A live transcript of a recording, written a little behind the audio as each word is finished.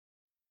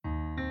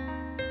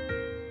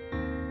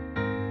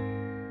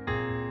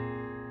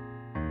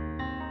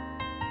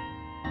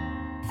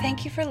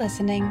Thank you for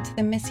listening to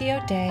the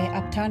Missio Dei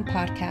Uptown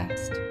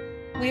podcast.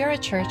 We are a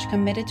church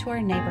committed to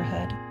our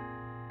neighborhood,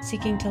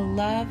 seeking to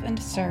love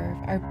and serve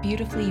our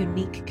beautifully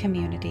unique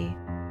community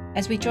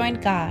as we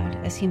join God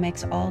as He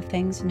makes all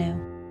things new.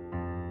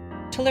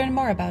 To learn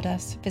more about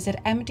us, visit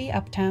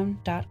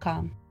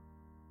mduptown.com.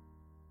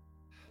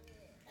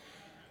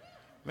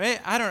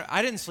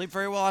 I didn't sleep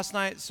very well last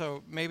night,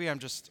 so maybe I'm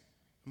just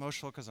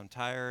emotional because I'm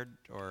tired,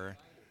 or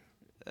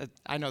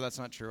I know that's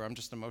not true. I'm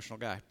just an emotional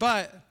guy.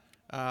 But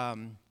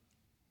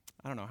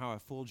I don't know how I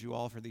fooled you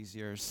all for these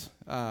years.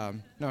 No,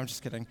 I'm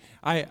just kidding.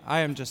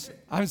 I'm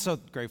so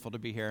grateful to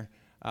be here.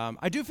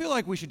 I do feel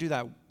like we should do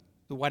the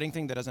wedding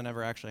thing that doesn't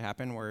ever actually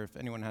happen, where if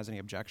anyone has any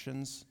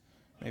objections,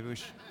 maybe we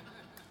should.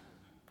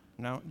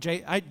 No?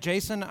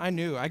 Jason, I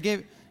knew. I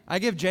give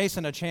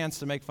Jason a chance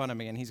to make fun of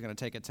me, and he's going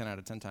to take it 10 out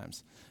of 10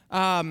 times.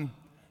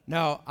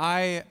 No,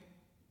 I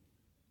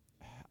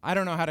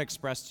don't know how to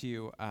express to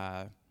you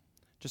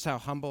just how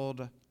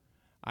humbled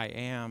I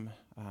am,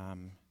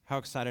 how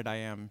excited I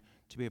am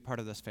to be a part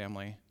of this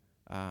family.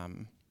 I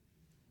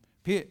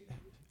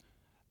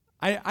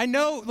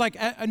know, like,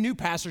 a new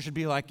pastor should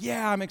be like,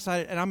 yeah, I'm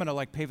excited, and I'm going to,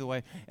 like, pave the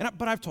way.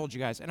 But I've told you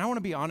guys, and I want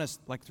to be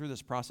honest, like, through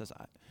this process,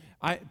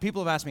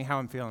 people have asked me how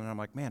I'm feeling, and I'm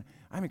like, man,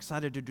 I'm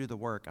excited to do the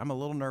work. I'm a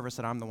little nervous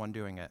that I'm the one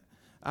doing it.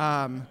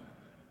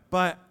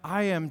 But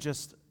I am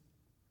just,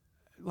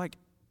 like,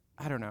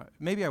 I don't know.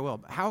 Maybe I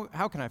will.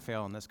 How can I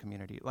fail in this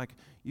community? Like,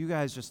 you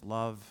guys just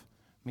love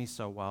me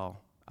so well.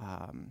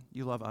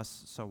 You love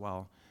us so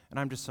well. And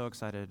I'm just so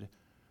excited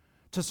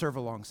to serve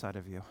alongside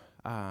of you.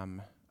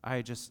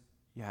 It's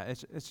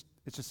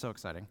just so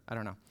exciting. I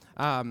don't know.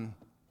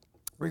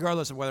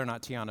 Regardless of whether or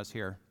not Tiana's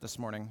here this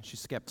morning, she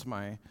skipped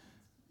my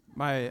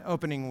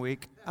opening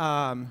week.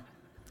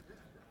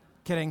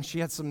 Kidding, she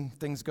had some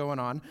things going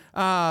on.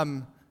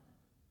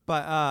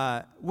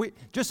 But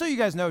just so you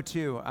guys know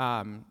too,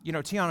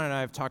 Tiana and I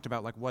have talked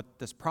about like what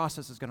this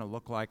process is going to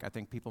look like. I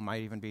think people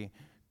might even be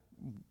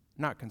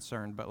not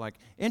concerned, but like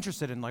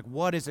interested in like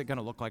what is it going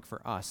to look like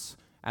for us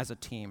as a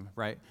team,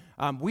 right?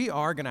 We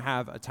are going to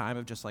have a time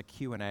of just like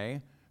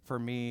Q&A for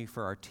me,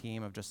 for our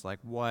team, of just like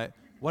what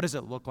does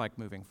it look like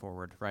moving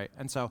forward, right?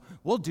 And so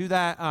we'll do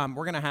that.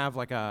 We're going to have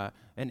like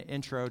an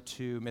intro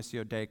to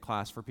Missio Dei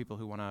class for people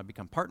who want to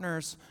become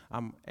partners,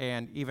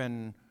 and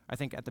even I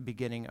think at the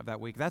beginning of that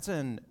week, that's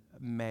in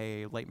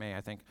May, late May,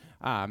 I think,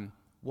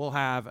 we'll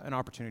have an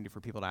opportunity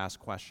for people to ask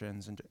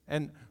questions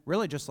and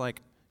really just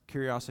like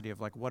curiosity of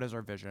like, what is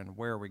our vision?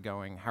 Where are we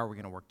going? How are we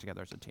going to work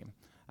together as a team?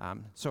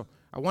 So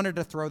I wanted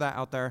to throw that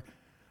out there.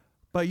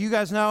 But you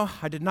guys know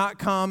I did not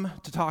come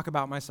to talk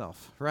about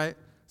myself, right?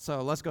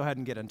 So let's go ahead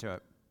and get into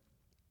it.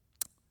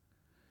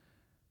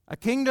 A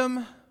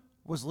kingdom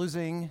was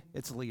losing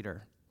its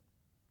leader.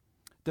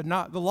 The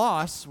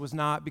loss was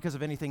not because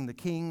of anything the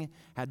king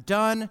had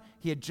done.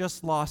 He had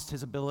just lost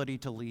his ability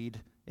to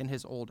lead in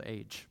his old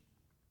age.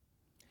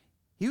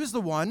 He was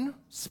the one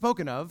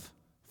spoken of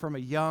from a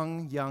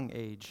young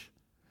age.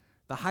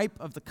 The hype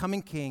of the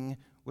coming king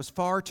was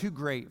far too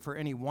great for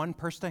any one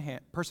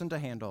person to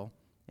handle,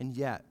 and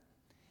yet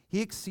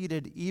he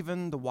exceeded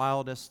even the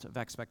wildest of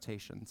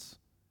expectations.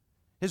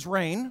 His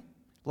reign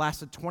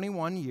lasted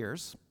 21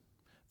 years,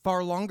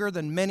 far longer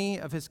than many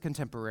of his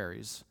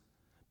contemporaries.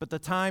 But the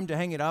time to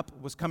hang it up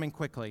was coming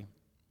quickly.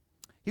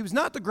 He was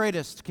not the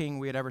greatest king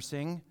we had ever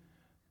seen,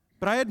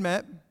 but I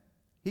admit,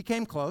 he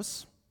came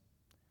close.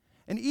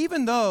 And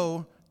even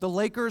though the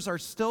Lakers are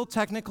still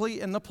technically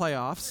in the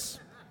playoffs,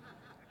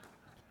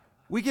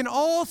 we can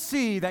all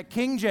see that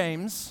King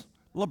James,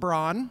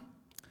 LeBron,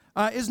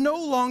 is no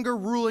longer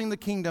ruling the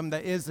kingdom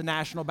that is the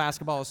National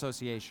Basketball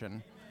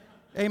Association.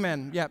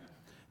 Amen, yep.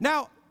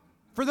 Now,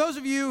 for those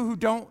of you who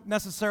don't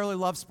necessarily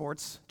love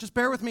sports, just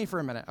bear with me for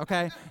a minute,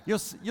 okay? You'll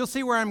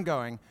see where I'm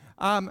going.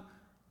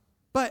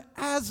 But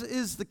as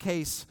is the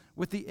case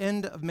with the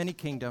end of many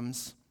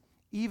kingdoms,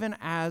 even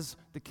as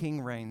the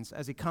king reigns,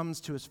 as he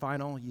comes to his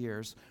final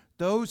years,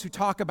 those who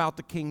talk about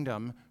the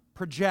kingdom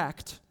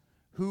project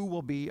who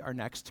will be our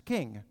next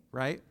king,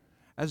 right?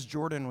 As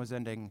Jordan was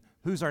ending,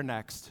 who's our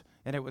next?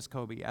 And it was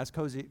Kobe. As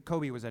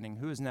Kobe was ending,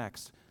 who is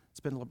next? It's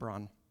been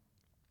LeBron.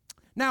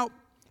 Now,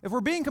 if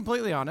we're being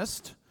completely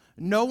honest,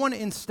 no one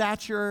in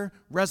stature,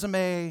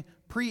 resume,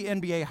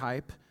 pre-NBA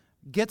hype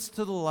gets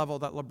to the level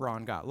that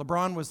LeBron got.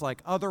 LeBron was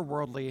like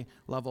otherworldly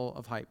level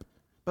of hype.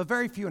 But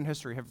very few in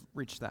history have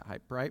reached that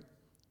hype, right?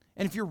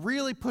 And if you're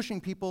really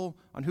pushing people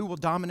on who will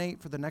dominate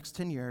for the next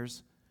 10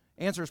 years,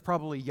 answer is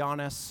probably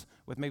Giannis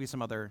with maybe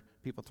some other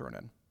people thrown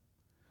in.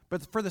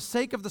 But for the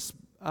sake of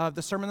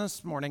the sermon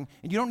this morning,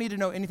 and you don't need to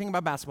know anything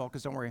about basketball,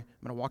 because don't worry,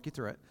 I'm going to walk you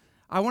through it.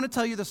 I want to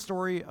tell you the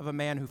story of a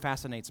man who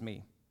fascinates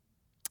me.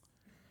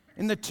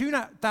 In the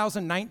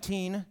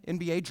 2019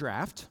 NBA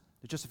draft,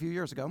 just a few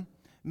years ago,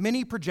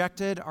 many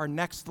projected our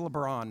next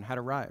LeBron had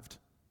arrived.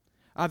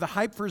 The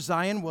hype for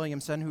Zion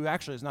Williamson, who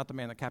actually is not the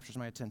man that captures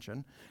my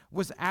attention,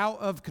 was out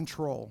of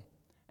control.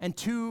 And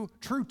true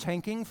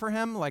tanking for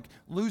him, like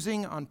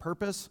losing on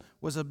purpose,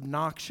 was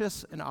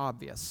obnoxious and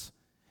obvious.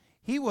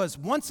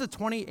 Once the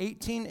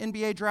 2018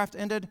 NBA draft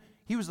ended,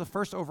 he was the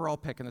first overall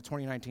pick in the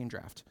 2019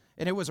 draft,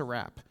 and it was a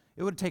wrap.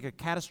 It would take a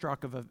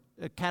catastrophic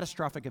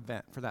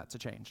event for that to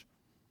change.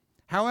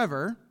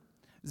 However,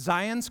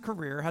 Zion's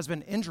career has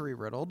been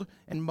injury-riddled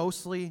and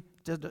mostly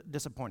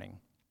disappointing.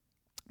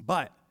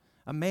 But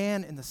a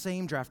man in the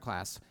same draft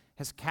class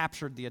has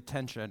captured the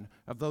attention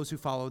of those who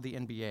follow the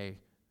NBA,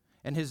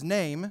 and his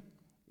name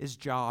is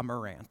Ja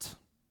Morant.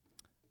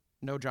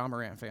 No Ja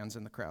Morant fans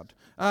in the crowd.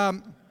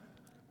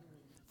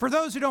 For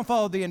those who don't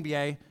follow the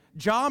NBA,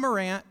 Ja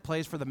Morant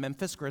plays for the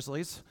Memphis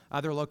Grizzlies.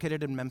 They're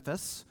located in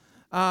Memphis.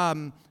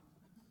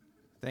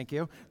 Thank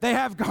you. They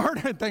have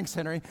garnered, thanks,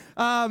 Henry.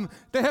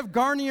 They have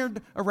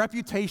garnered a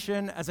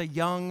reputation as a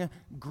young,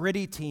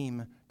 gritty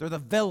team. They're the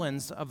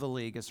villains of the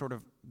league, is sort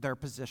of their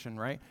position,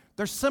 right?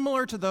 They're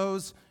similar to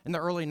those in the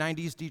early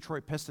 90s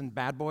Detroit Pistons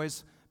bad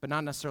boys, but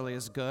not necessarily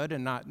as good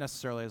and not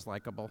necessarily as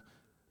likable.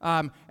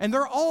 And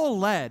they're all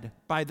led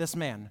by this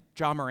man,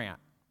 Ja Morant.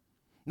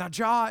 Now,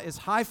 Ja is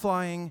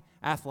high-flying,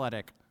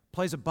 athletic,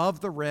 plays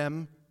above the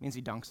rim, means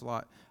he dunks a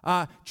lot.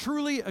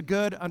 Truly a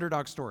good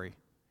underdog story.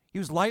 He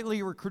was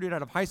lightly recruited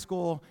out of high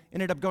school,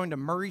 ended up going to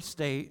Murray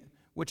State,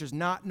 which is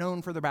not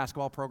known for their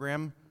basketball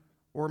program,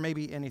 or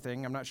maybe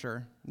anything, I'm not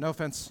sure. No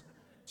offense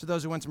to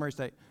those who went to Murray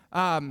State.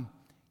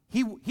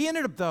 He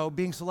ended up, though,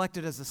 being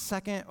selected as the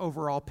second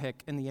overall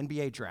pick in the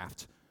NBA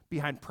draft,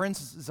 behind Prince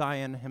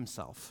Zion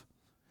himself.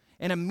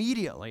 And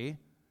immediately,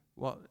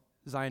 well,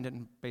 Zion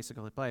didn't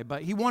basically play,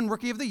 but he won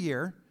Rookie of the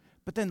Year.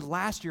 But then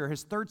last year,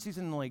 his third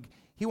season in the league,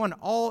 he won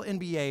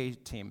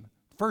All-NBA team.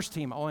 First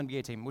team,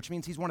 All-NBA team, which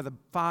means he's one of the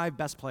 5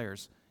 best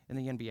players in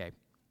the NBA.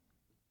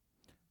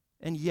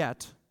 And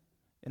yet,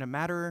 in a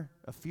matter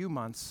of few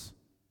months,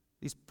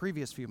 these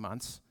previous few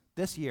months,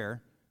 this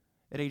year,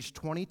 at age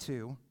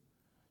 22,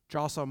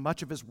 Ja saw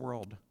much of his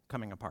world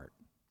coming apart.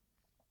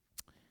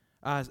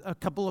 A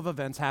couple of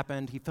events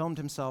happened. He filmed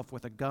himself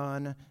with a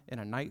gun in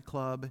a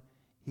nightclub.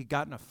 He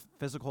got in a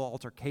physical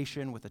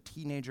altercation with a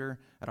teenager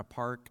at a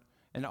park,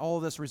 and all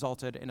of this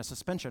resulted in a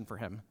suspension for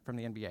him from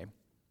the NBA.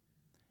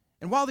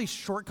 And while these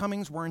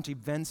shortcomings weren't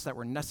events that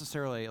were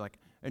necessarily like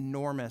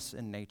enormous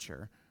in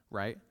nature,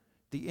 right?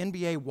 The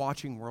NBA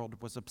watching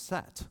world was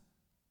upset.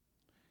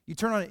 You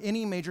turn on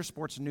any major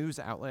sports news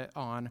outlet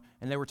on,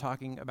 and they were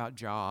talking about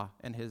Ja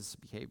and his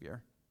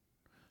behavior.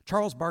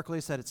 Charles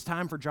Barkley said it's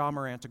time for Ja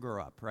Morant to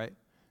grow up, right?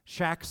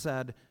 Shaq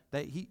said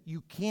that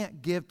you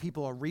can't give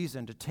people a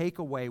reason to take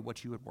away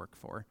what you would work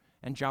for,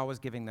 and Ja was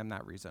giving them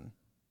that reason.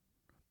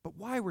 But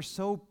why were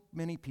so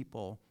many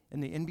people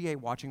in the NBA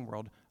watching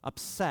world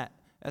upset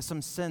at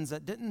some sins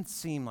that didn't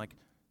seem like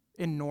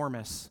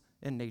enormous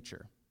in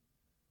nature?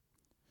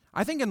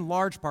 I think in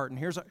large part, and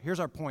here's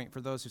our point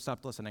for those who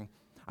stopped listening,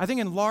 I think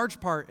in large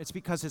part it's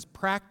because his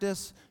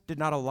practice did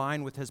not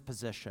align with his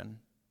position.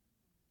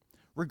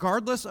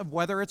 Regardless of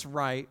whether it's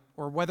right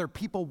or whether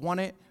people want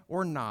it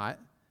or not,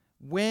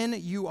 when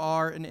you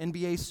are an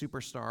NBA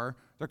superstar,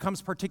 there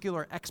comes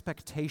particular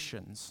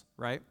expectations,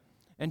 right?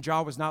 And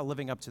Ja was not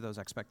living up to those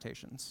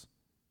expectations,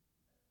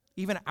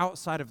 even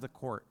outside of the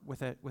court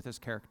with his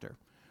character.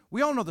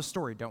 We all know the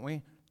story, don't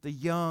we? The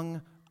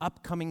young,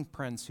 upcoming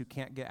prince who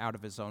can't get out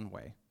of his own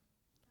way.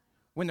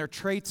 When their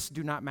traits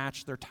do not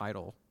match their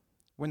title,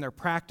 when their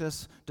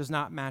practice does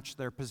not match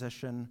their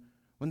position,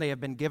 when they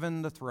have been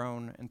given the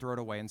throne and thrown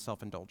away in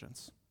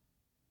self-indulgence.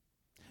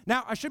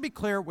 Now, I should be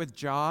clear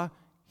with Ja,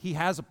 he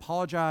has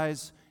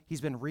apologized,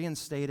 he's been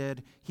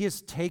reinstated, he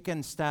has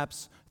taken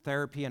steps,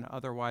 therapy and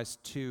otherwise,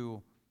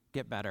 to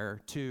get better,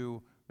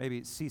 to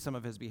maybe see some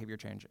of his behavior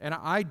change. And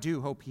I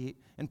do hope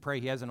and pray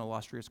he has an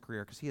illustrious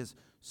career, because he is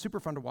super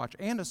fun to watch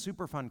and a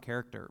super fun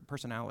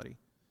personality.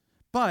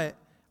 But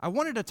I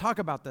wanted to talk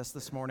about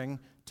this morning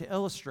to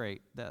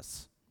illustrate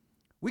this.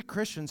 We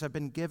Christians have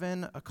been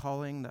given a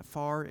calling that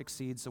far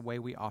exceeds the way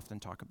we often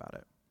talk about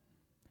it.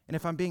 And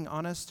if I'm being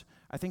honest,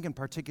 I think in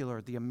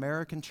particular the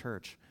American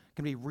church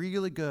can be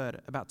really good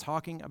about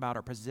talking about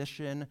our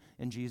position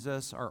in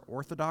Jesus, our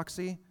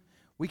orthodoxy.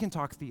 We can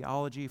talk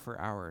theology for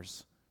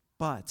hours,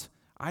 but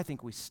I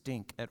think we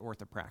stink at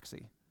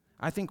orthopraxy.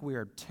 I think we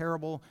are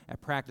terrible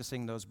at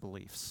practicing those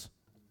beliefs.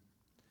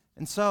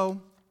 And so,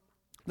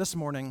 this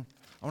morning,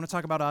 I want to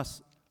talk about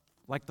us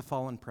like the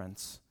fallen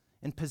prince,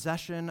 in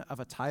possession of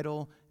a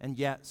title and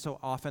yet so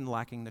often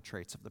lacking the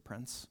traits of the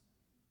prince.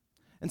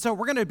 And so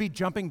we're going to be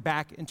jumping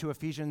back into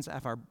Ephesians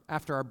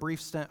after our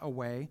brief stint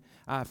away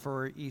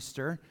for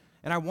Easter.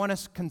 And I want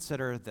us to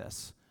consider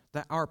this,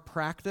 that our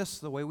practice,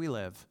 the way we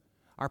live,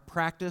 our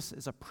practice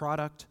is a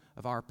product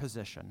of our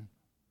position.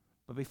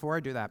 But before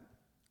I do that,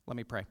 let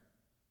me pray.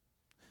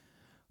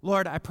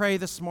 Lord, I pray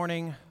this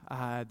morning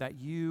that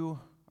you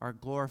are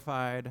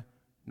glorified,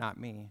 not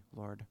me,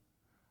 Lord.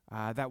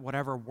 That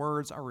whatever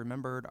words are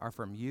remembered are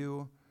from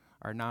you,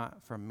 are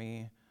not from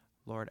me,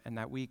 Lord, and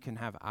that we can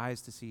have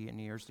eyes to see and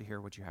ears to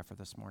hear what you have for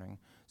this morning.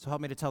 So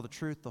help me to tell the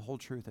truth, the whole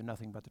truth, and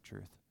nothing but the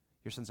truth.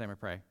 In your son's name I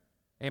pray.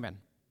 Amen.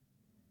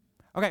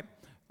 Okay,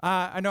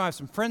 I know I have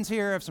some friends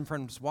here. I have some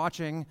friends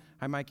watching.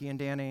 Hi, Mikey and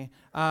Danny.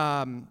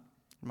 I'm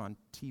on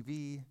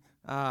TV.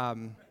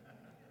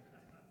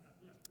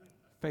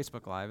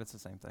 Facebook Live, it's the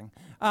same thing.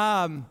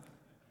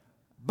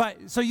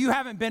 But so you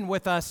haven't been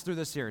with us through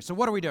this series. So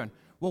what are we doing?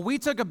 Well, we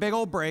took a big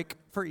old break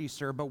for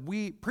Easter, but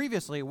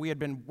previously we had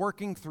been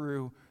working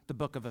through the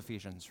book of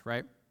Ephesians,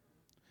 right?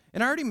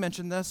 And I already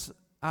mentioned this,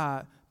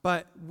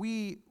 but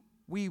we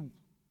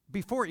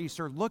before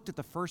Easter looked at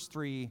the first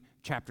 3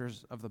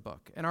 chapters of the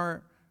book.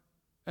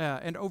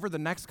 And over the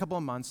next couple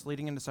of months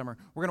leading into summer,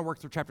 we're going to work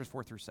through chapters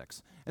 4 through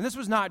 6. And this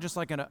was not just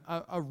like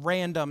a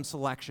random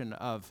selection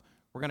of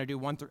we're going to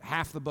do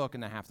half the book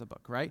and then half the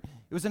book, right?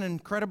 It was an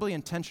incredibly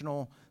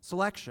intentional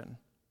selection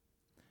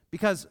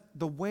because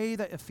the way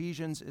that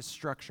Ephesians is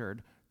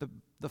structured,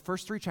 the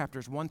first 3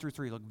 chapters, 1 through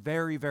 3, look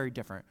very, very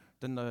different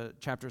than the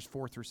chapters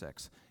 4 through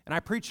 6. And I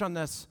preached on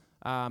this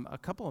a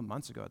couple of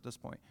months ago at this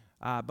point,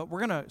 but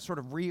we're going to sort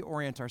of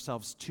reorient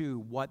ourselves to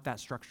what that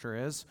structure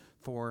is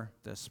for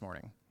this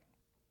morning.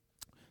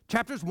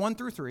 Chapters 1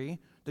 through 3,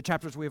 the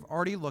chapters we have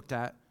already looked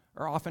at,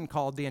 are often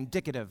called the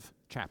indicative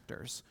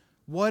chapters.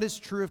 What is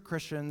true of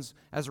Christians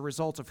as a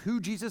result of who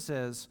Jesus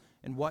is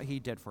and what he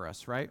did for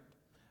us, right?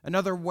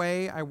 Another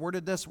way I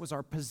worded this was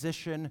our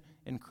position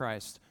in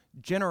Christ.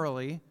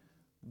 Generally,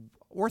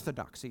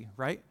 orthodoxy,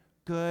 right?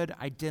 Good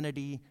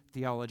identity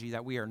theology,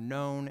 that we are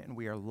known and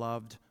we are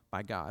loved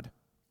by God.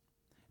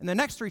 And the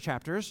next 3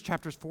 chapters,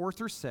 chapters 4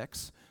 through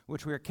 6,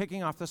 which we are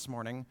kicking off this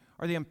morning,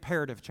 are the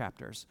imperative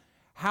chapters.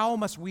 How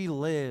must we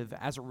live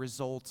as a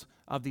result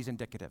of these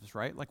indicatives,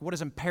 right? Like, what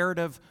is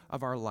imperative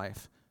of our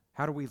life?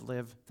 How do we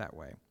live that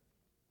way?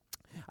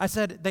 I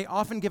said they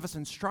often give us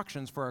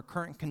instructions for our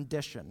current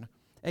condition,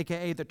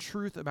 aka the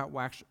truth about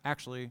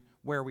actually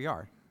where we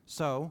are.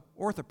 So,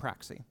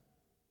 orthopraxy.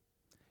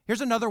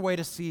 Here's another way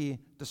to see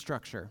the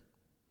structure.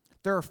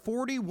 There are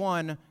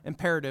 41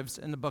 imperatives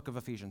in the book of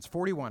Ephesians.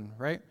 41,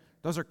 right?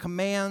 Those are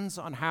commands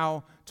on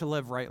how to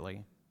live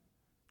rightly.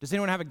 Does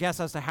anyone have a guess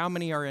as to how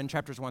many are in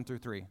chapters 1 through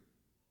 3?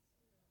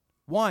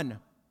 1.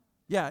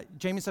 Yeah,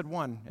 Jamie said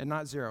 1 and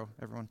not 0,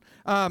 everyone.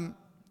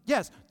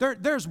 Yes,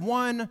 there's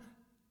 1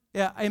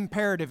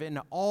 imperative in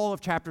all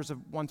of chapters of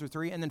 1 through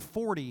 3, and then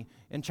 40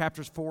 in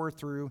chapters 4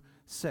 through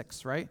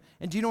 6, right?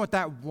 And do you know what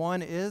that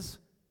 1 is?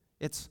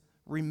 It's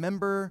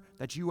remember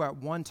that you at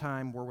one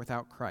time were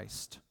without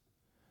Christ.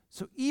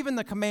 So even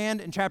the command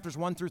in chapters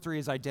 1 through 3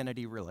 is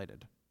identity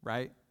related,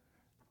 right?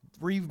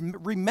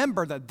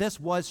 Remember that this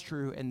was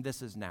true and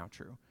this is now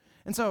true.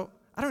 And so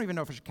I don't even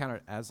know if I should count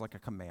it as like a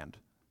command,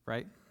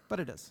 right? But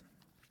it is.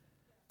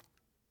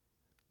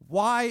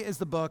 Why is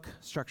the book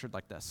structured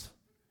like this?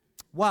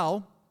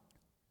 Well,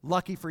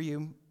 lucky for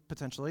you,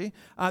 potentially,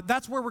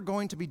 that's where we're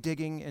going to be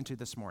digging into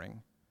this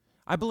morning.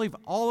 I believe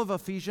all of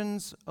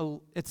Ephesians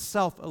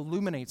itself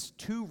illuminates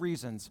 2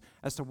 reasons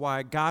as to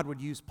why God would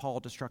use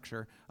Paul to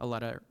structure a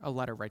letter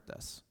like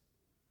this.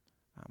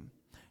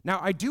 Now,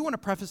 I do want to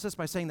preface this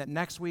by saying that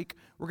next week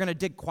we're going to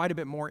dig quite a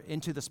bit more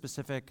into the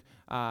specific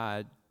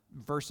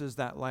verses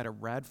that Lida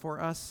read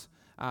for us,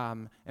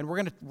 and we're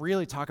going to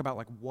really talk about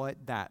like what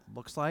that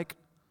looks like.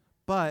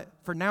 But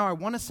for now, I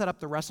want to set up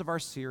the rest of our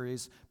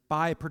series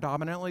by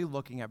predominantly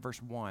looking at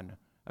verse 1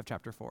 of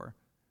chapter 4.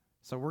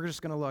 So we're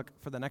just going to look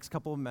for the next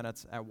couple of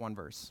minutes at one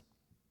verse.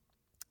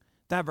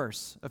 That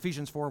verse,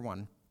 Ephesians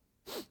 4:1.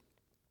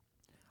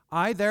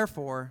 I,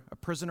 therefore, a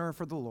prisoner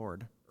for the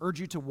Lord, urge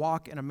you to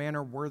walk in a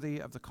manner worthy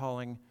of the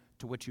calling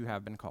to which you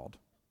have been called.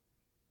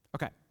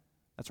 Okay,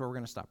 that's where we're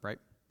going to stop, right?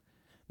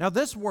 Now,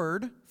 this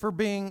verse, for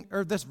being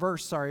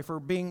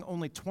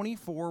only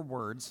 24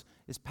 words,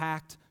 is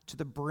packed to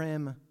the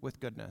brim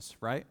with goodness,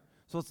 right?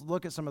 So let's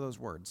look at some of those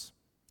words.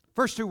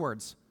 First 2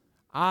 words,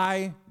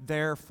 I,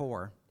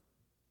 therefore.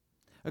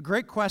 A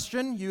great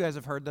question, you guys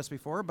have heard this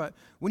before, but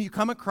when you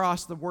come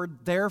across the word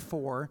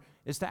therefore,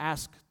 is to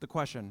ask the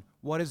question,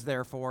 what is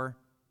therefore?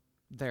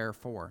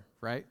 Therefore,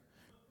 right?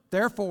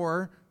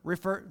 Therefore,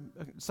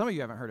 some of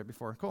you haven't heard it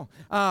before, cool.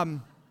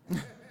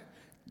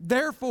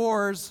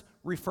 Therefores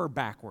refer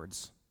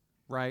backwards,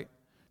 right?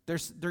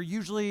 They're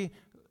usually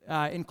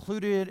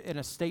included in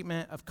a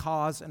statement of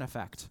cause and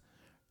effect.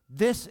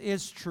 This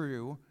is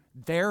true,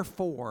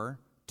 therefore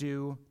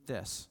do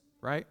this,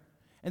 right?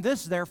 And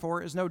this,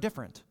 therefore, is no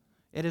different.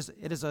 It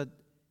is a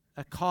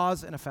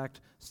cause and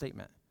effect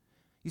statement.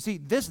 You see,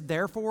 this,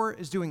 therefore,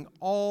 is doing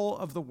all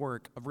of the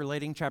work of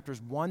relating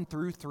chapters 1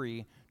 through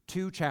 3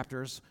 to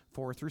chapters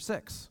 4 through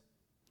 6.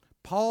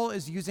 Paul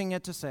is using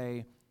it to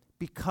say,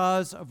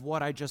 because of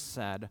what I just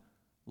said,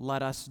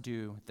 let us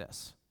do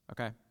this.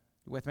 Okay?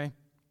 You with me?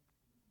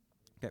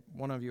 Okay,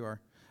 one of you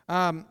are.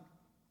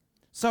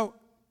 So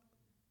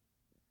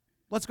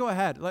let's go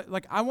ahead.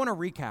 I want to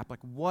recap.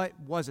 What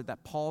was it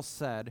that Paul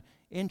said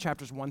in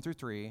chapters 1 through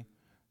 3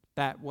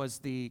 that was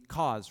the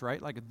cause,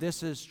 right?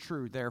 This is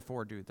true,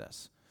 therefore do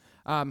this.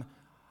 I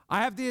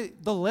have the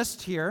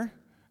list here.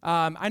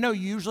 I know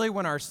usually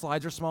when our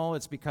slides are small,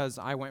 it's because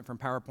I went from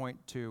PowerPoint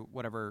to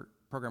whatever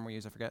program we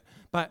use, I forget.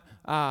 But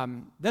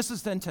this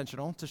is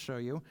intentional to show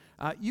you.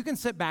 You can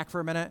sit back for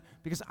a minute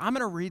because I'm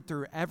going to read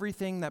through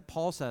everything that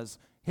Paul says,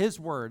 his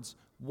words,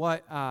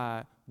 what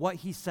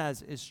he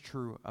says is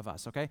true of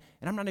us, okay?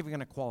 And I'm not even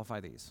going to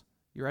qualify these.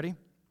 You ready?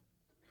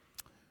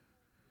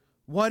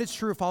 What is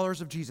true of followers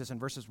of Jesus in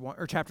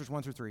chapters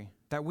 1 through 3?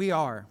 That we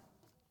are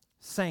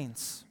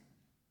saints,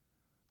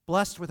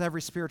 blessed with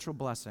every spiritual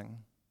blessing,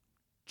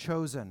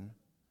 chosen,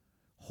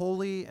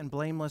 holy and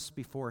blameless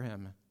before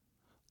him,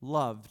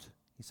 loved,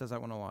 he says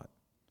that one a lot,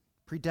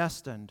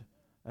 predestined,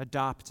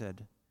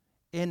 adopted,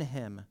 in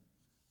him,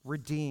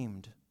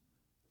 redeemed,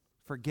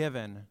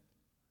 forgiven,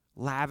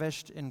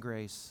 lavished in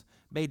grace,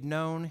 made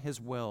known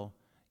his will,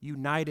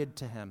 united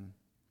to him,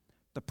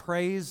 the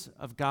praise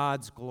of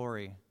God's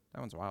glory.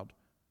 That one's wild.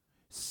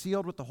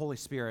 Sealed with the Holy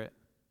Spirit,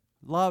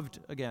 loved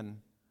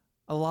again,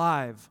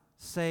 alive,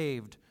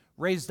 saved,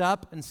 raised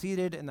up and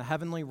seated in the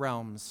heavenly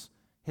realms,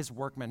 his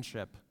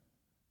workmanship,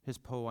 his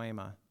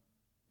poema,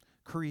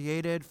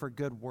 created for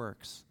good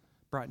works,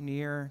 brought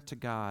near to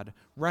God,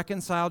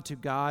 reconciled to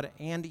God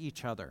and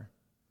each other.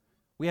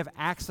 We have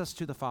access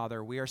to the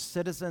Father. We are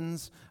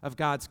citizens of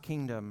God's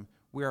kingdom.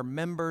 We are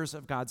members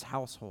of God's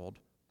household.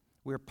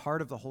 We are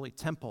part of the holy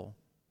temple.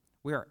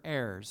 We are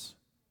heirs.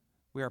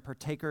 We are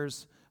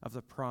partakers of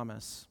the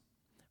promise.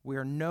 We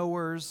are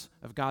knowers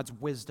of God's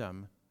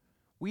wisdom.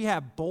 We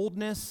have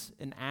boldness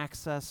and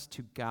access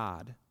to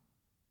God.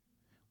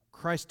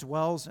 Christ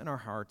dwells in our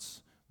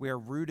hearts. We are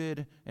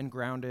rooted and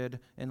grounded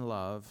in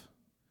love.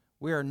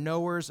 We are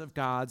knowers of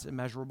God's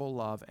immeasurable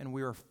love, and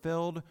we are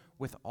filled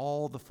with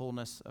all the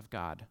fullness of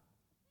God.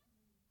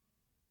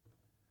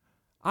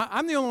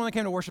 I'm the only one that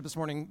came to worship this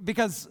morning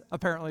because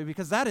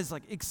that is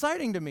like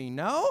exciting to me,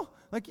 no?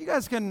 Like you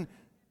guys can,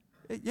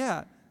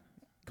 yeah.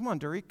 Come on,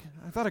 Derek.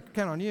 I thought I could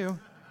count on you.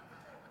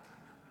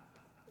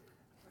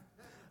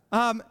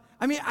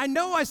 I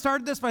know I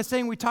started this by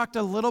saying we talked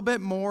a little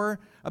bit more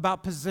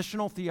about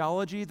positional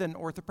theology than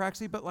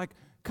orthopraxy, but like,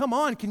 come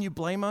on, can you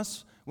blame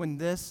us when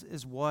this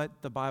is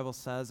what the Bible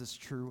says is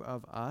true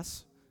of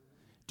us?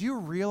 Do you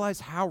realize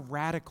how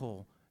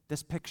radical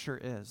this picture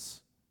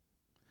is?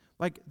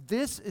 Like,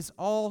 this is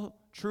all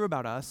true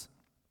about us,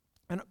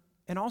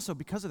 and also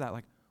because of that,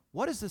 like,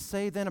 what does this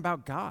say then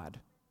about God,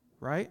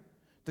 right?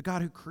 The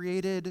God who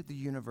created the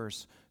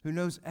universe, who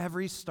knows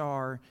every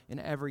star in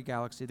every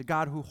galaxy, the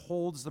God who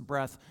holds the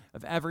breath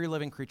of every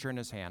living creature in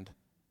his hand.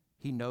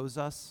 He knows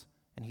us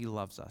and he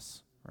loves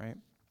us, right?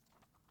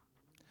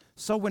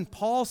 So when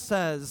Paul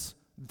says,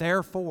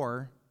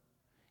 therefore,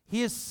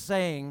 he is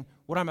saying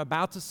what I'm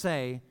about to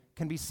say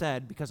can be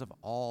said because of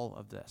all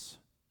of this,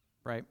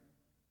 right?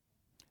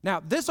 Now,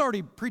 this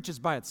already preaches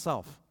by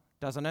itself,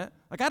 doesn't it?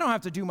 Like, I don't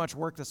have to do much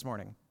work this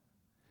morning.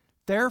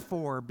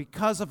 Therefore,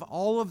 because of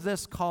all of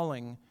this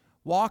calling,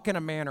 walk in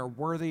a manner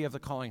worthy of the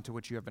calling to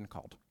which you have been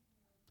called.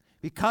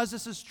 Because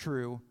this is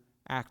true,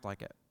 act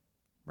like it,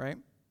 right?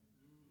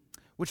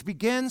 Which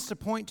begins to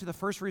point to the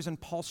first reason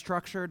Paul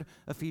structured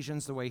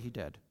Ephesians the way he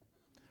did.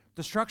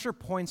 The structure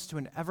points to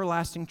an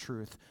everlasting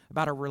truth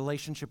about our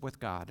relationship with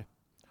God.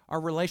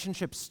 Our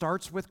relationship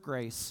starts with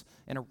grace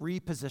and a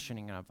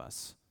repositioning of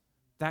us.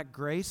 That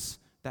grace,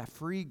 that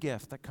free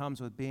gift that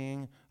comes with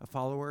being a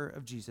follower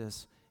of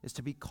Jesus, is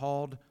to be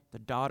called the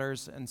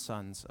daughters and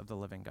sons of the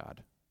living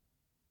God.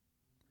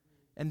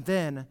 And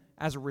then,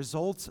 as a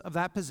result of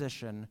that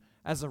position,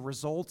 as a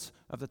result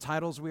of the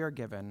titles we are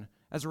given,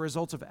 as a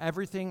result of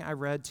everything I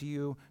read to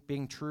you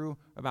being true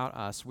about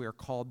us, we are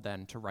called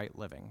then to right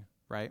living,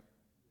 right?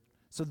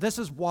 So this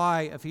is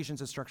why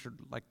Ephesians is structured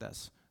like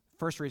this.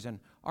 First reason,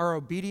 our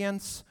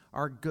obedience,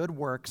 our good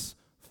works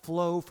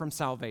flow from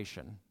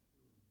salvation.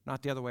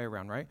 Not the other way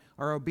around, right?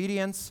 Our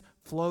obedience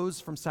flows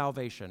from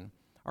salvation.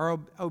 Our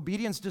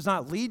obedience does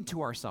not lead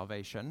to our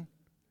salvation,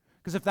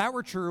 because if that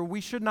were true,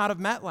 we should not have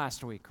met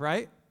last week,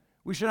 right?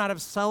 We should not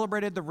have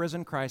celebrated the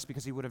risen Christ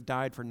because he would have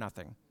died for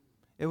nothing.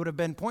 It would have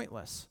been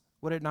pointless,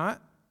 would it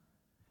not?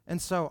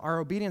 And so our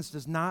obedience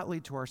does not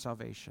lead to our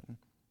salvation,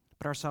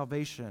 but our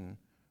salvation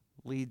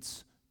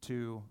leads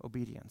to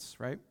obedience,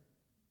 right?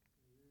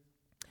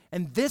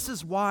 And this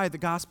is why the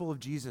gospel of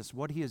Jesus,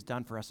 what he has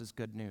done for us, is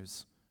good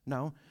news.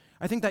 No,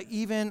 I think that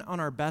even on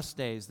our best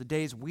days, the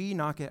days we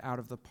knock it out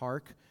of the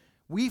park,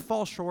 we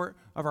fall short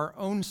of our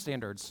own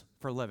standards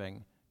for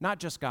living, not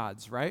just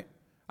God's, right?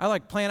 I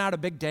like plan out a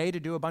big day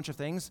to do a bunch of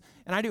things,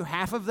 and I do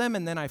half of them,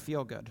 and then I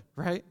feel good,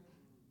 right?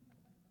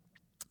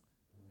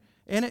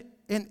 And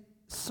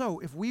so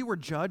if we were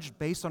judged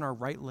based on our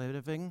right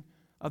living,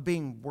 of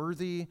being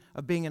worthy,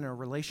 of being in a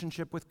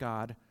relationship with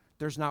God,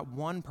 there's not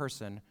one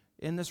person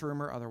in this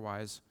room or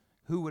otherwise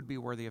who would be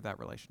worthy of that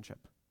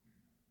relationship.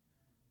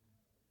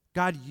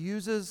 God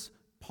uses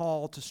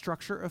Paul to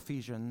structure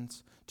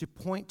Ephesians to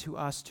point to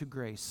us to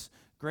grace.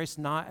 Grace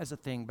not as a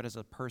thing, but as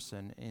a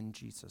person in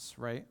Jesus,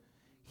 right?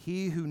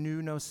 He who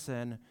knew no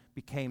sin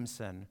became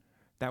sin,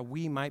 that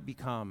we might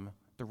become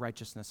the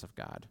righteousness of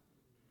God.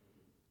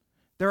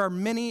 There are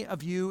many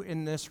of you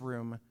in this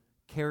room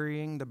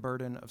carrying the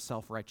burden of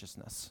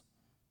self-righteousness.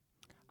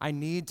 I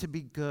need to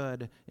be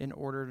good in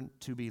order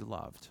to be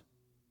loved,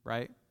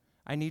 right?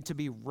 I need to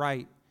be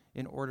right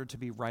in order to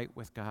be right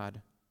with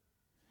God.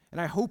 And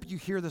I hope you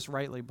hear this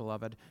rightly,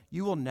 beloved.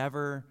 You will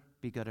never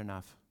be good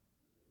enough.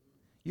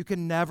 You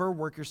can never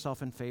work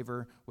yourself in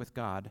favor with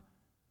God,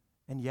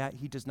 and yet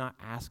he does not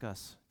ask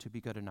us to be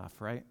good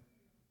enough, right?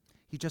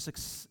 He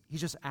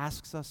just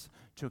asks us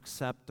to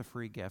accept the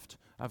free gift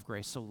of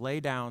grace. So lay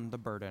down the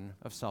burden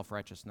of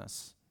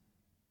self-righteousness.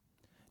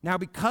 Now,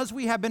 because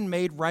we have been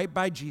made right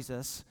by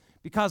Jesus,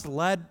 because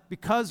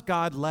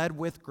God led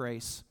with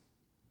grace,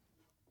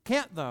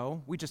 can't,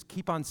 though, we just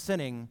keep on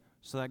sinning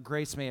so that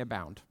grace may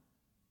abound?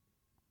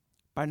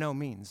 By no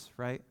means,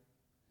 right?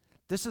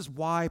 This is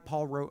why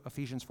Paul wrote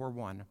Ephesians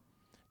 4:1,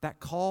 that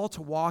call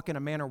to walk in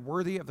a manner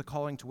worthy of the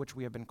calling to which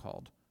we have been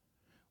called.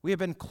 We have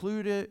been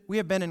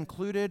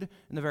included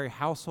in the very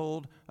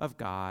household of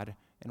God,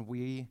 and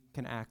we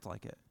can act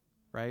like it,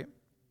 right?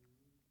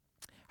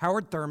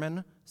 Howard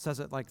Thurman says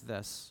it like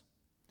this: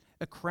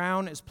 a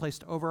crown is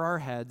placed over our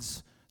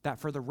heads that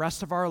for the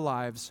rest of our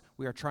lives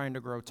we are trying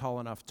to grow tall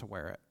enough to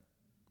wear it.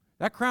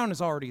 That crown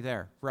is already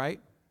there, right?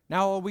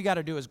 Now all we got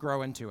to do is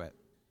grow into it.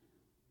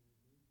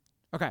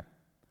 Okay,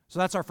 so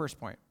that's our first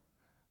point.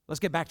 Let's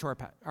get back to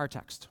our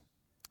text.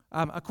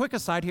 A quick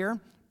aside here,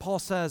 Paul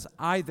says,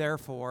 I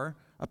therefore,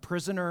 a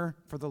prisoner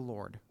for the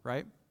Lord,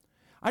 right?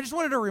 I just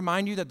wanted to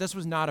remind you that this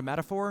was not a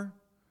metaphor.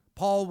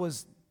 Paul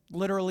was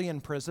literally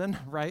in prison,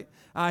 right?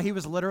 He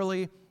was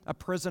literally a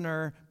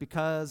prisoner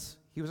because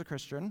he was a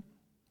Christian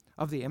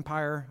of the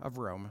Empire of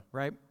Rome,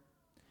 right?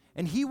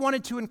 And he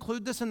wanted to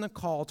include this in the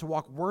call to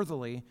walk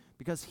worthily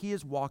because he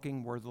is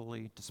walking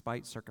worthily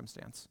despite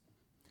circumstance.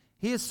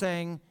 He is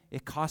saying,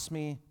 it cost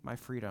me my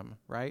freedom,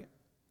 right?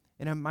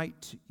 And it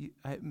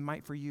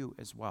might for you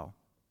as well.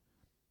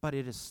 But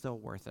it is still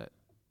worth it,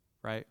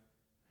 right?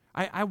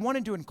 I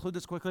wanted to include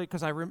this quickly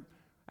because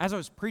as I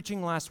was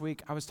preaching last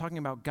week, I was talking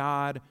about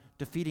God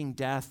defeating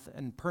death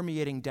and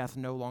permeating death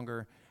no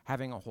longer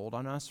having a hold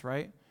on us,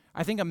 right?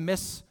 I think a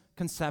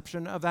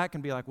misconception of that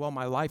can be like, well,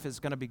 my life is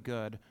going to be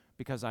good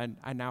because I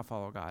now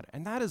follow God.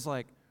 And that is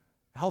like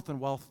health and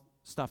wealth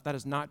stuff that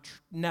is not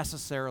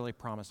necessarily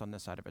promised on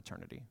this side of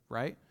eternity,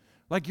 right?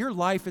 Like your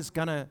life is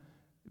going to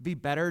be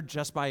better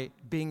just by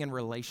being in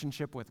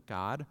relationship with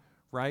God,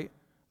 right?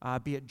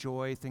 Be it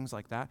joy, things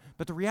like that.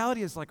 But the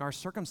reality is like our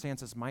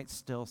circumstances might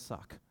still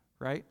suck,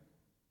 right?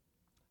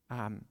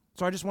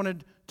 So I just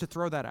wanted to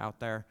throw that out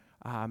there,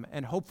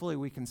 and hopefully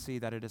we can see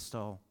that it is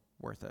still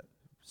worth it,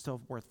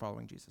 still worth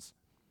following Jesus.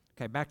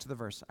 Okay, back to the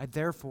verse. I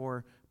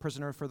therefore,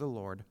 prisoner for the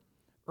Lord,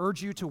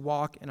 urge you to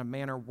walk in a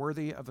manner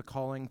worthy of the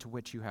calling to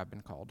which you have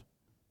been called.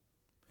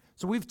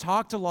 So we've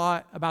talked a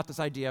lot about this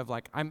idea of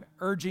like, I'm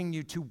urging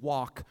you to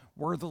walk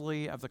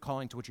worthily of the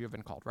calling to which you have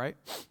been called, right?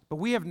 But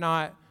we have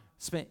not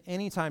spent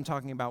any time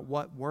talking about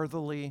what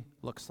worthily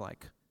looks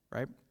like,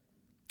 right?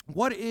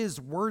 What is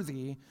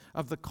worthy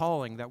of the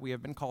calling that we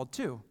have been called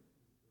to?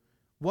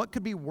 What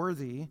could be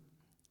worthy?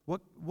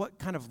 What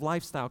kind of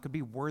lifestyle could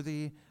be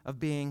worthy of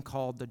being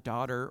called the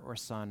daughter or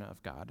son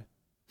of God?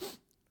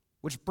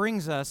 Which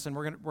brings us, and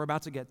we're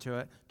about to get to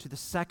it, to the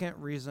second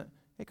reason.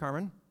 Hey,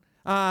 Carmen.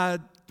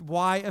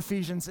 Why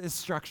Ephesians is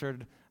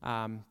structured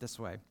this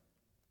way.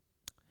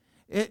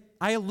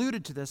 I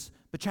alluded to this,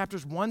 but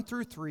chapters 1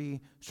 through 3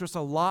 show us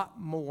a lot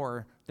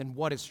more than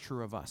what is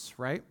true of us,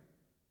 right?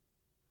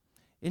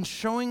 In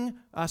showing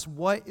us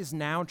what is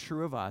now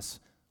true of us,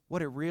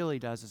 what it really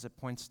does is it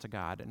points to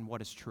God and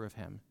what is true of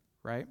him,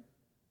 right?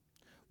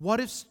 What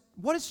is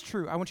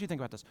true? I want you to think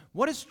about this.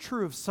 What is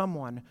true of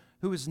someone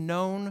who is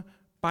known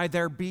by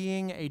their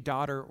being a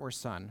daughter or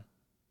son?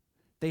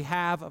 They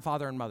have a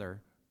father and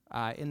mother.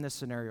 In this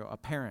scenario, a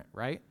parent,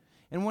 right?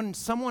 And when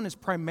someone is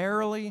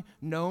primarily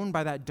known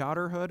by that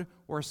daughterhood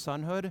or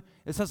sonhood,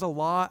 it says a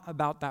lot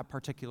about that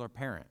particular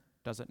parent,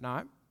 does it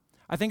not?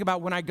 I think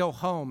about when I go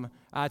home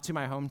to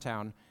my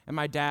hometown, and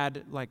my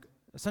dad, like,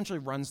 essentially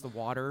runs the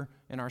water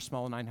in our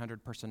small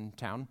 900-person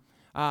town.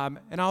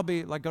 And I'll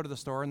be, like, go to the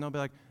store, and they'll be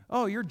like,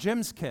 oh, you're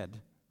Jim's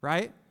kid,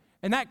 right?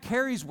 And that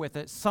carries with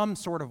it some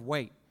sort of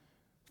weight.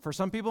 For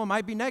some people, it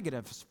might be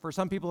negative. For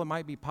some people, it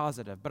might be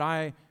positive. But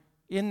I,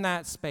 in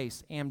that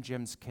space, am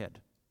Jim's kid,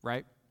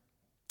 right?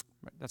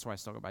 That's why I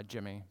still go by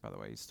Jimmy, by the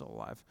way. He's still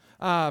alive.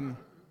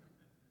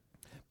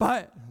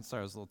 But,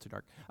 sorry, it was a little too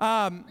dark.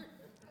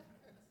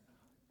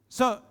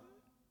 So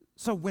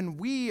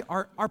when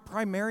our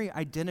primary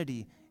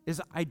identity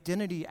is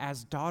identity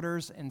as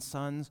daughters and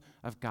sons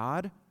of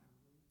God,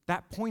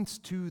 that points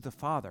to the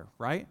Father,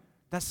 right?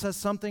 That says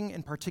something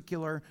in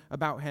particular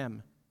about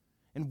him.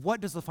 And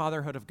what does the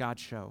fatherhood of God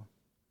show?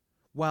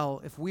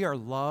 Well, if we are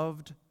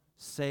loved,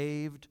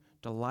 saved,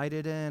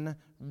 delighted in,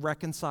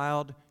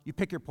 reconciled, you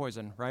pick your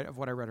poison, right, of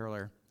what I read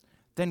earlier,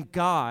 then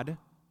God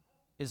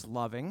is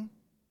loving,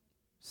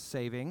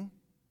 saving,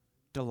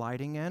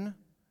 delighting in,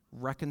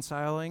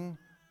 reconciling,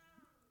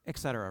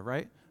 etc.,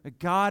 right?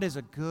 God is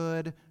a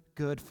good,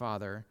 good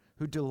father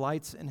who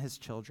delights in his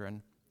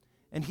children.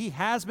 And he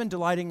has been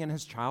delighting in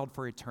his child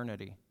for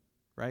eternity,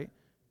 right?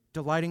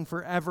 Delighting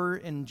forever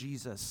in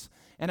Jesus.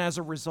 And as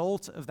a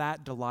result of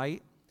that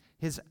delight,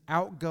 his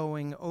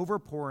outgoing,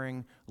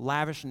 overpouring,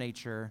 lavish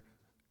nature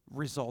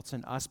results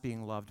in us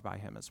being loved by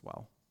him as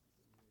well,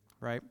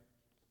 right?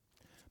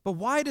 But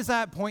why does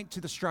that point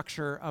to the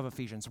structure of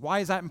Ephesians? Why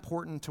is that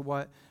important to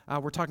what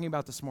we're talking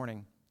about this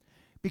morning?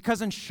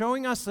 Because in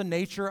showing us the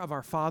nature of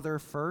our Father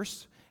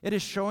first, it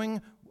is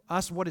showing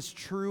us what is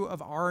true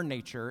of our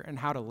nature and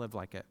how to live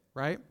like it,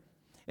 right?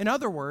 In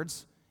other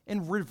words,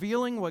 in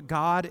revealing what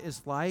God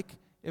is like,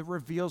 it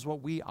reveals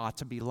what we ought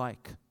to be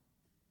like.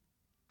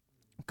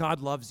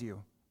 God loves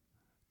you,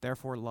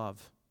 therefore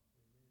love.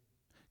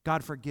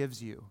 God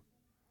forgives you,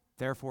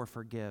 therefore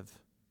forgive.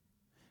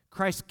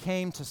 Christ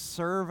came to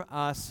serve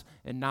us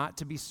and not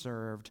to be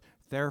served,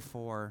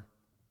 therefore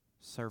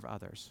serve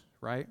others,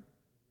 right?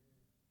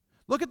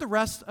 Look at the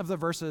rest of the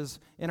verses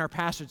in our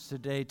passage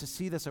today to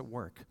see this at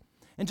work.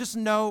 And just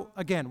know,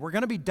 again, we're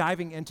going to be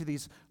diving into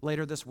these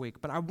later this week,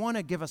 but I want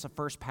to give us a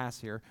first pass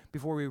here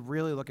before we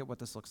really look at what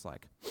this looks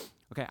like.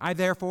 Okay, I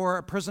therefore,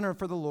 a prisoner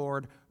for the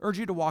Lord, urge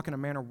you to walk in a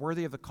manner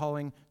worthy of the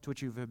calling to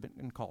which you have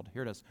been called.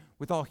 Here it is.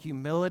 With all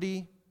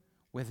humility,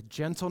 with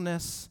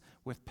gentleness,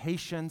 with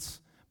patience,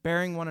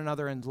 bearing one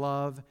another in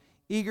love,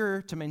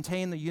 eager to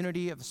maintain the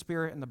unity of the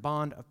Spirit and the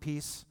bond of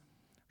peace.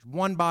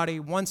 One body,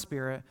 one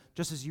Spirit,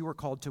 just as you were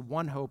called to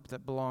one hope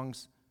that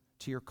belongs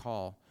to your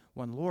call.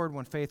 One Lord,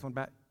 one faith, one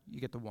you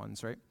get the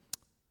ones, right?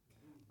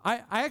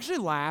 I actually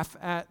laugh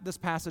at this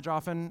passage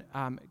often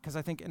because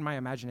I think in my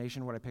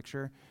imagination what I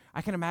picture,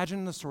 I can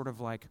imagine the sort of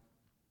like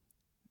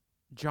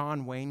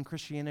John Wayne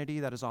Christianity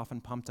that is often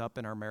pumped up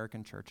in our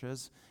American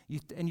churches.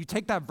 And you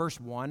take that verse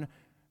 1,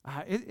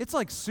 it's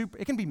like super,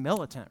 it can be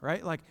militant,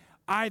 right? Like,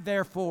 I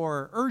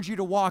therefore urge you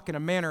to walk in a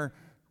manner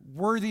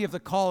worthy of the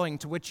calling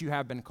to which you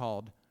have been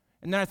called.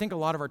 And then I think a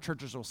lot of our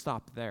churches will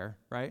stop there,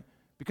 right?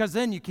 Because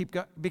then you keep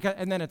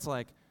and then it's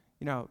like,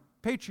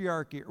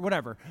 patriarchy or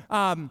whatever.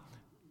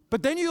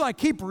 But then you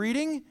keep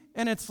reading,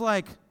 and it's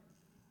like,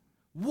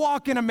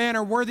 walk in a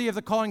manner worthy of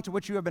the calling to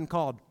which you have been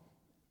called.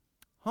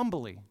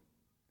 Humbly,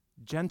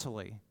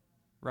 gently,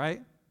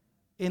 right?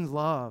 In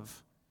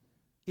love,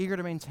 eager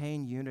to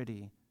maintain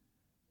unity,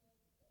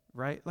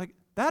 right? Like,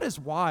 that is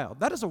wild.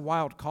 That is a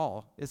wild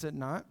call, is it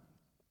not?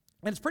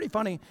 And it's pretty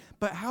funny,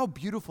 but how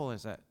beautiful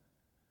is it?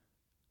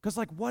 Because,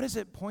 what does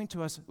it point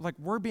to us?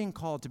 We're being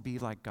called to be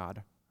like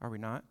God, are we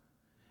not?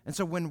 And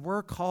so when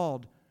we're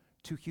called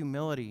to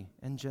humility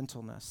and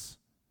gentleness,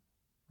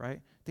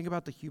 right? Think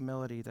about the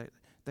humility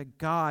that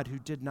God, who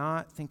did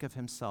not think of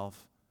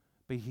himself,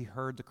 but he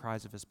heard the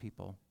cries of his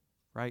people,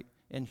 right?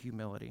 In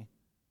humility.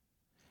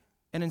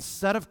 And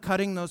instead of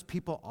cutting those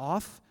people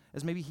off,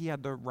 as maybe he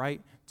had the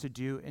right to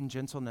do in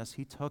gentleness,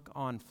 he took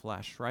on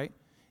flesh, right?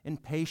 In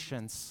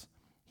patience,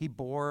 he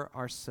bore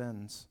our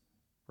sins,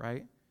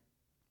 right?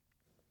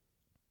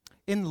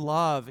 In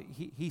love,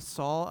 he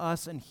saw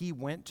us and he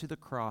went to the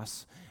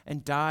cross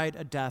and died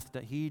a death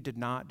that he did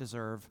not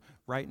deserve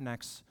right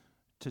next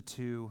to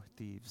two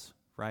thieves,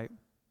 right?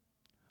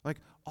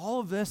 All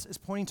of this is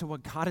pointing to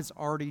what God has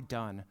already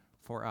done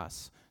for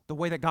us, the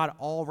way that God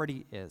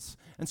already is.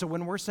 And so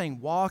when we're saying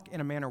walk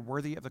in a manner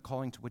worthy of the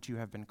calling to which you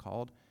have been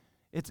called,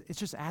 it's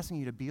just asking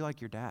you to be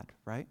like your dad,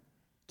 right?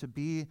 To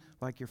be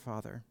like your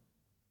father.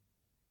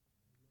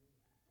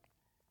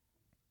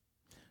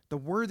 The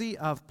worthy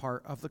of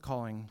part of the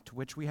calling to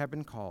which we have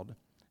been called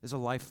is a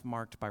life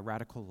marked by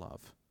radical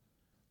love,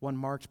 one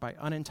marked by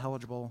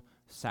unintelligible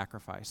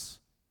sacrifice,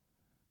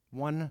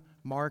 one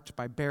marked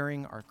by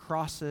bearing our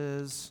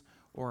crosses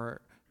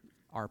or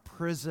our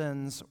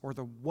prisons or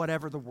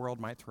whatever the world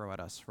might throw at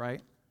us,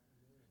 right?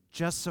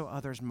 Just so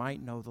others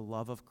might know the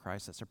love of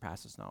Christ that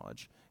surpasses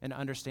knowledge and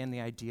understand the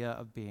idea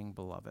of being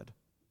beloved.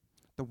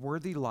 The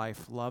worthy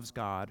life loves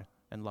God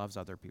and loves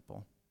other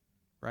people,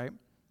 right?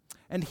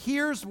 And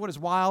here's what is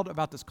wild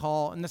about this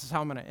call, and this is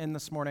how I'm going to end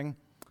this morning.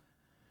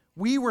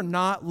 We were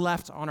not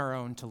left on our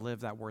own to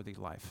live that worthy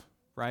life,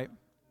 right?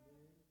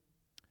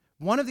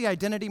 One of the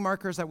identity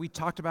markers that we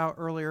talked about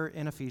earlier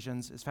in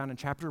Ephesians is found in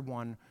chapter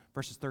 1,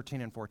 verses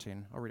 13 and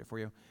 14. I'll read it for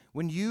you.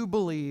 When you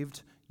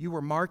believed, you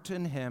were marked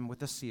in him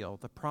with a seal,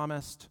 the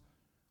promised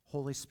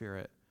Holy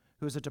Spirit,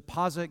 who is a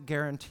deposit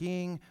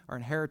guaranteeing our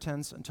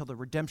inheritance until the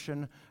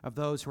redemption of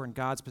those who are in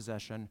God's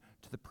possession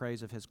to the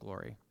praise of his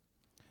glory.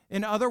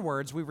 In other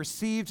words, we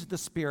received the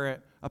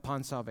Spirit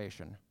upon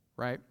salvation,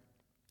 right?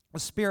 The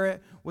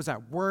Spirit was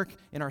at work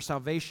in our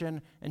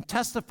salvation and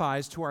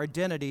testifies to our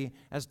identity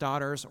as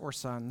daughters or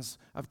sons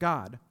of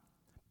God.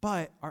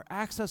 But our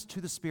access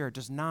to the Spirit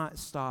does not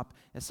stop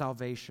at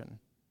salvation,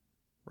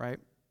 right?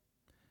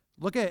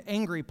 Look at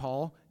angry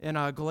Paul in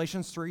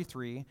Galatians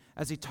 3:3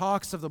 as he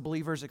talks of the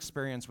believer's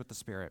experience with the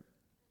Spirit.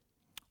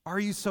 Are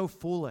you so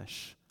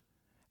foolish?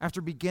 After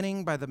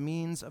beginning by the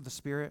means of the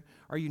Spirit,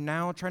 are you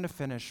now trying to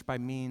finish by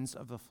means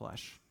of the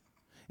flesh?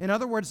 In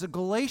other words, the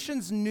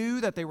Galatians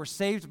knew that they were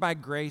saved by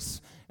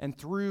grace and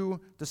through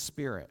the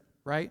Spirit,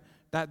 right?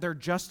 That their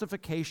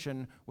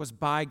justification was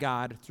by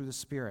God through the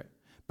Spirit.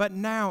 But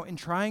now, in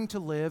trying to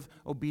live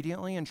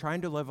obediently and trying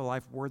to live a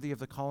life worthy of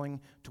the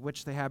calling to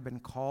which they have been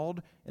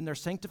called, in their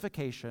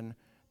sanctification,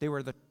 they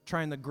were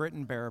trying the grit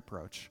and bear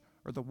approach,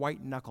 or the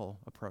white knuckle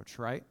approach,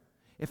 right?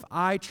 If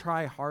I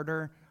try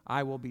harder,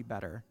 I will be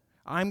better.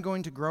 I'm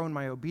going to grow in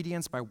my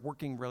obedience by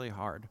working really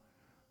hard.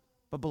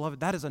 But beloved,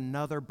 that is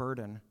another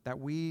burden that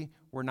we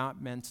were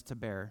not meant to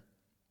bear.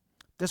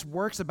 This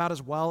works about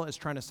as well as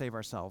trying to save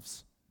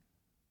ourselves.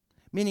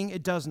 Meaning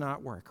it does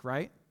not work,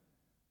 right?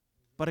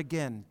 But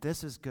again,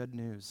 this is good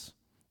news.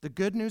 The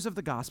good news of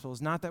the gospel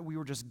is not that we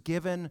were just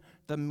given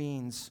the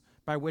means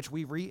by which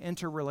we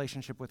re-enter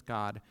relationship with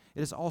God.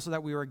 It is also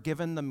that we were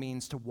given the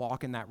means to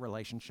walk in that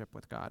relationship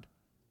with God,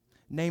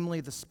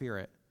 namely the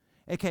Spirit.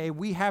 AKA,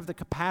 we have the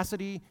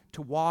capacity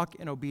to walk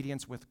in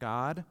obedience with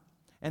God,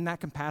 and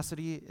that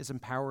capacity is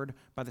empowered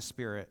by the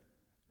Spirit,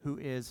 who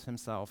is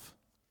himself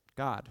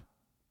God.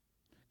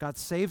 God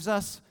saves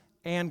us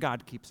and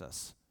God keeps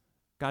us.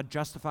 God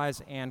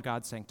justifies and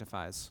God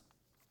sanctifies.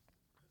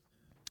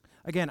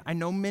 Again, I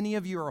know many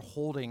of you are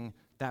holding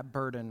that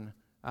burden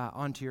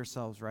onto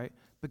yourselves, right?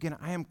 But again,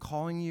 I am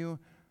calling you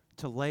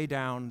to lay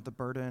down the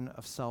burden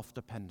of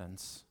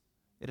self-dependence.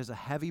 It is a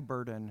heavy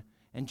burden,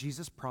 and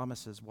Jesus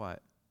promises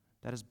what?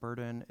 That his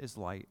burden is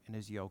light and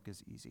his yoke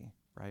is easy,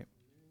 right?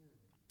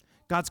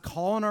 God's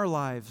call in our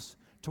lives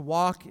to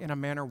walk in a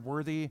manner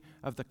worthy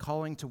of the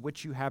calling to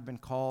which you have been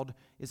called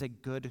is a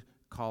good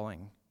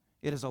calling.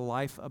 It is a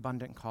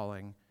life-abundant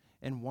calling,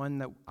 and one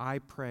that I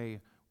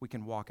pray we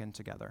can walk in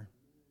together.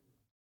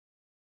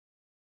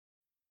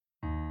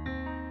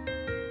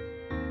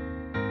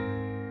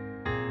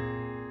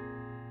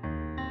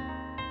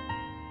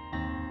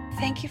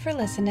 Thank you for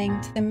listening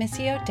to the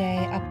Missio Dei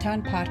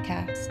Uptown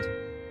podcast.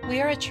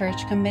 We are a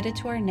church committed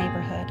to our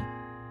neighborhood,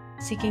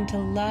 seeking to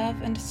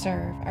love and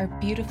serve our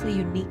beautifully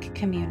unique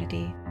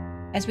community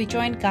as we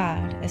join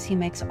God as he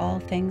makes all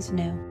things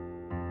new.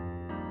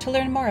 To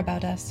learn more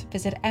about us,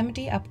 visit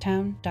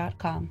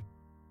mduptown.com.